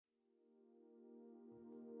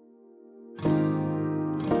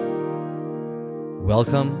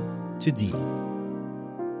Welcome to Deep,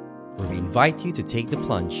 where we invite you to take the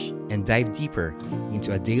plunge and dive deeper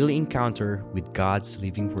into a daily encounter with God's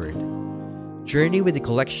living Word. Journey with a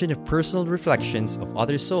collection of personal reflections of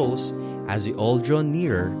other souls as we all draw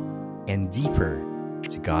nearer and deeper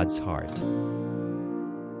to God's heart.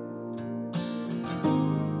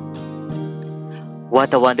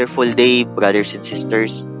 What a wonderful day, brothers and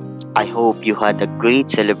sisters. I hope you had a great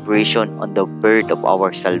celebration on the birth of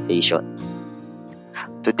our salvation.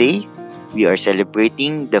 Today, we are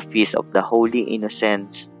celebrating the feast of the Holy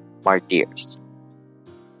Innocents, Martyrs.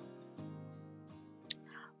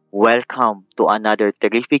 Welcome to another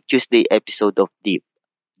terrific Tuesday episode of Deep,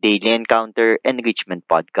 Daily Encounter Enrichment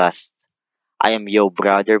Podcast. I am your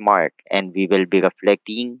brother Mark, and we will be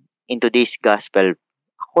reflecting in today's Gospel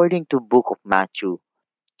according to Book of Matthew,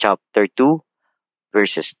 chapter 2,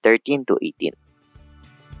 verses 13 to 18.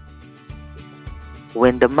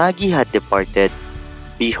 When the Magi had departed,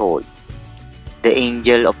 behold, the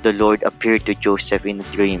angel of the Lord appeared to Joseph in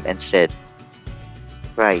a dream and said,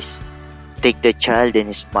 Rise, take the child and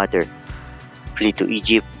his mother, flee to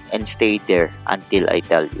Egypt and stay there until I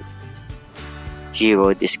tell you.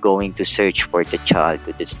 Herod is going to search for the child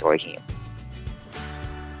to destroy him.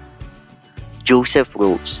 Joseph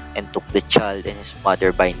rose and took the child and his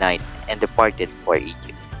mother by night and departed for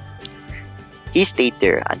Egypt. He stayed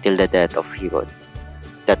there until the death of Herod,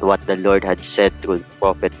 that what the Lord had said through the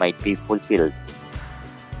prophet might be fulfilled.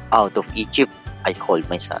 Out of Egypt I called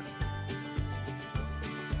my son.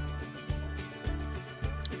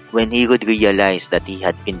 When Herod realized that he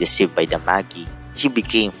had been deceived by the Magi, he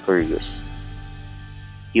became furious.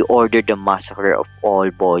 He ordered the massacre of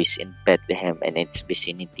all boys in Bethlehem and its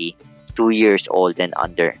vicinity, 2 years old and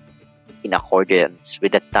under, in accordance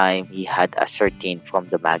with the time he had ascertained from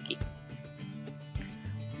the Magi.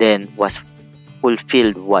 Then was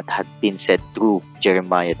fulfilled what had been said through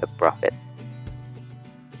Jeremiah the prophet.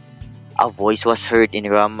 A voice was heard in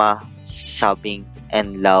Ramah, sobbing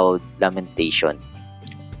and loud lamentation,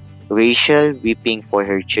 Rachel weeping for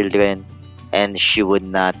her children, and she would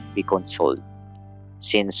not be consoled,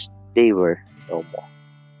 since they were no more.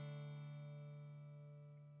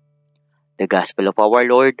 The Gospel of our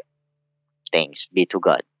Lord. Thanks be to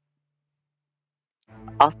God.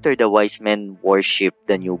 After the wise men worshipped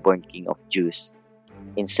the newborn King of Jews,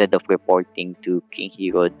 instead of reporting to King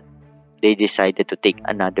Herod, they decided to take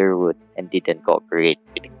another route and didn't cooperate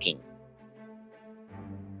with the king.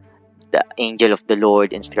 The angel of the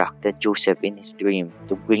Lord instructed Joseph in his dream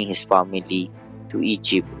to bring his family to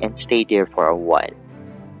Egypt and stay there for a while.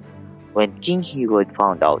 When King Herod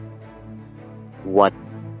found out what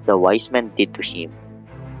the wise men did to him,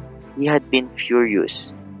 he had been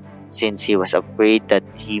furious, since he was afraid that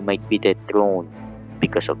he might be dethroned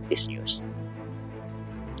because of this news.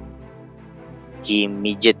 He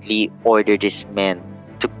immediately ordered his men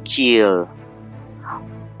to kill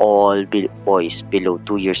all boys below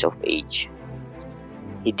 2 years of age.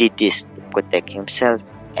 He did this to protect himself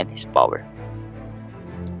and his power.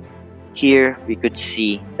 Here we could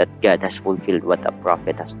see that God has fulfilled what a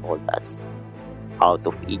prophet has told us. Out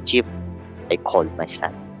of Egypt I called my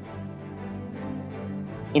son.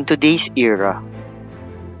 In today's era,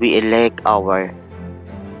 we elect our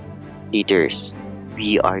leaders.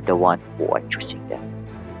 We are the one who are choosing them.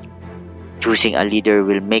 Choosing a leader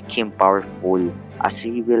will make him powerful, as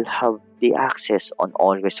he will have the access on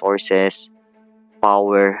all resources,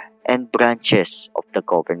 power, and branches of the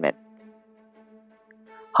government.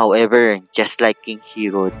 However, just like King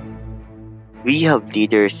Herod, we have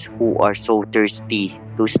leaders who are so thirsty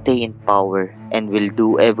to stay in power and will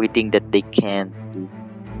do everything that they can do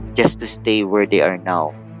just to stay where they are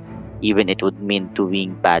now, even it would mean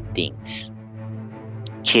doing bad things.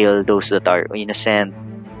 Kill those that are innocent,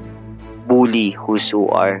 bully those who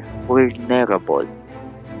are vulnerable,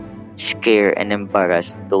 scare and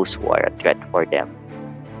embarrass those who are a threat for them.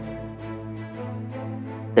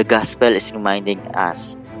 The gospel is reminding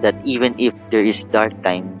us that even if there is dark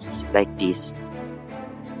times like this,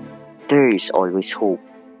 there is always hope.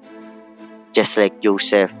 Just like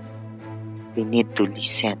Joseph, we need to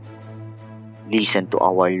listen to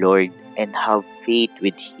our Lord and have faith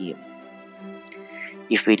with Him.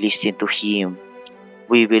 If we listen to Him,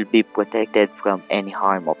 we will be protected from any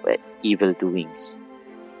harm of evil doings.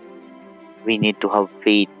 We need to have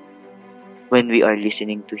faith when we are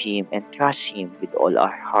listening to Him and trust Him with all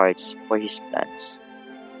our hearts for His plans.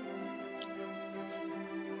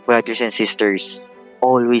 Brothers and sisters,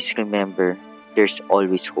 always remember there's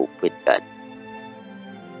always hope with God.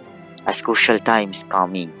 As crucial times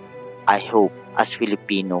coming, I hope as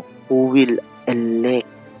Filipino who will elect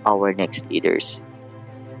our next leaders,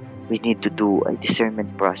 we need to do a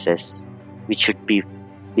discernment process which should be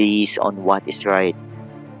based on what is right,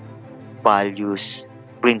 values,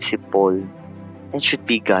 principle, and should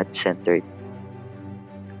be God-centered.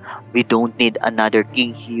 We don't need another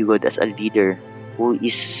King Herod as a leader who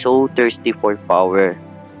is so thirsty for power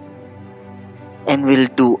and will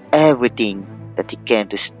do everything that he can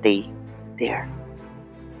to stay there.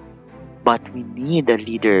 But we need a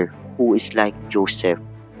leader who is like Joseph,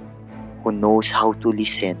 who knows how to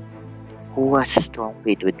listen, who has a strong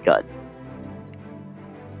faith with God,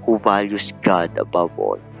 who values God above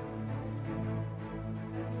all.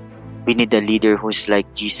 We need a leader who is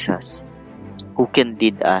like Jesus, who can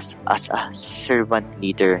lead us as a servant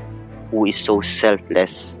leader who is so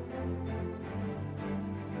selfless.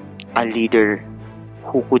 A leader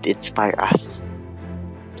who could inspire us.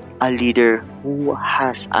 A leader who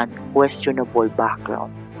has unquestionable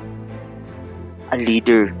background. A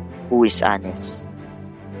leader who is honest.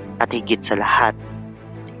 At higit sa lahat,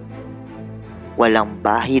 walang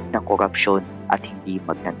bahid ng korupsyon at hindi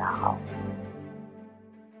magnanakaw.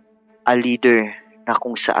 A leader na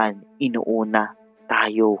kung saan inuuna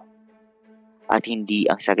tayo at hindi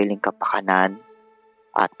ang sariling kapakanan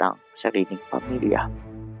at ang sariling pamilya.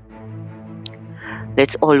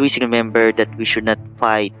 Let's always remember that we should not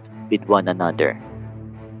fight with one another.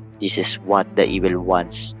 This is what the evil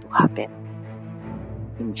wants to happen.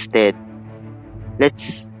 Instead,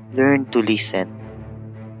 let's learn to listen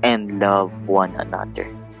and love one another.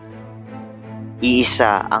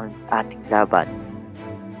 Iisa ang ating laban.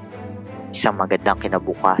 Isang magandang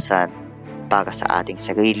kinabukasan para sa ating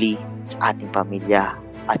sarili, sa ating pamilya,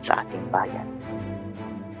 at sa ating bayan.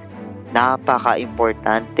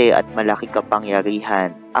 Napaka-importante at malaking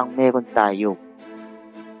kapangyarihan ang meron tayo.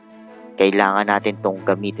 Kailangan natin itong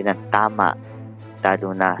gamitin ng tama,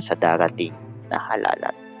 lalo na sa darating na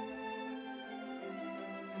halalan.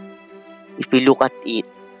 If we look at it,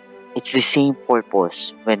 it's the same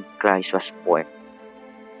purpose when Christ was born.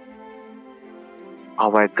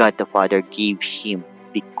 Our God the Father gave Him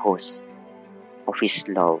because of His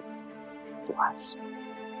love to us.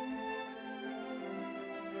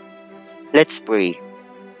 Let's pray.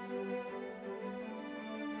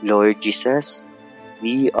 Lord Jesus,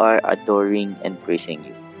 we are adoring and praising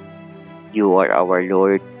You. You are our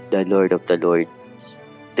Lord, the Lord of the Lords,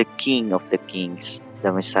 the King of the Kings, the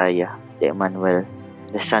Messiah, the Emmanuel,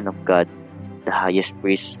 the Son of God, the highest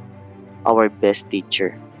priest, our best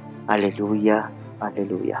teacher. Alleluia,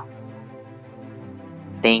 Alleluia.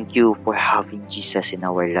 Thank You for having Jesus in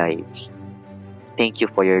our lives. Thank You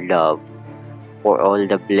for Your love, for all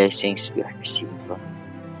the blessings we are receiving from You.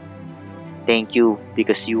 Thank You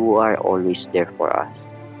because You are always there for us.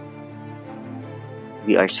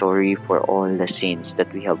 We are sorry for all the sins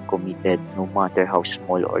that we have committed, no matter how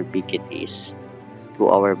small or big it is, to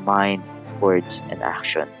our mind, words, and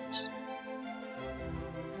actions.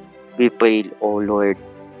 We pray, O Lord,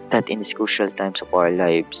 that in these crucial times of our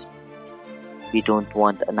lives, we don't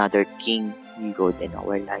want another King Herod in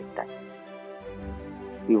our lifetime.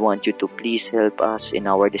 We want You to please help us in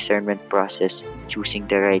our discernment process, choosing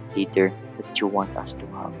the right leader that You want us to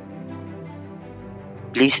have.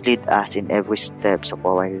 Please lead us in every steps of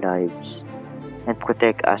our lives and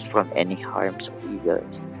protect us from any harms or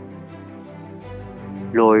evils.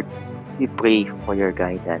 Lord, we pray for Your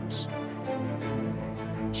guidance.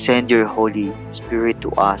 Send Your Holy Spirit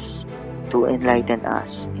to us to enlighten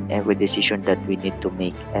us in every decision that we need to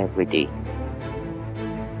make every day.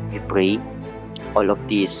 We pray all of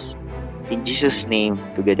this in Jesus' name,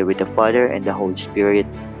 together with the Father and the Holy Spirit,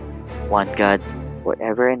 one God,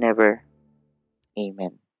 forever and ever.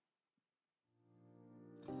 Amen.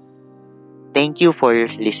 Thank you for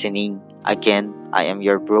listening. Again, I am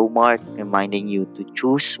your bro Mark, reminding you to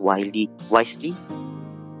choose wisely,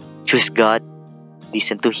 choose God,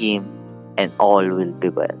 listen to Him, and all will be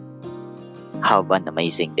well. Have an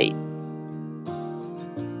amazing day.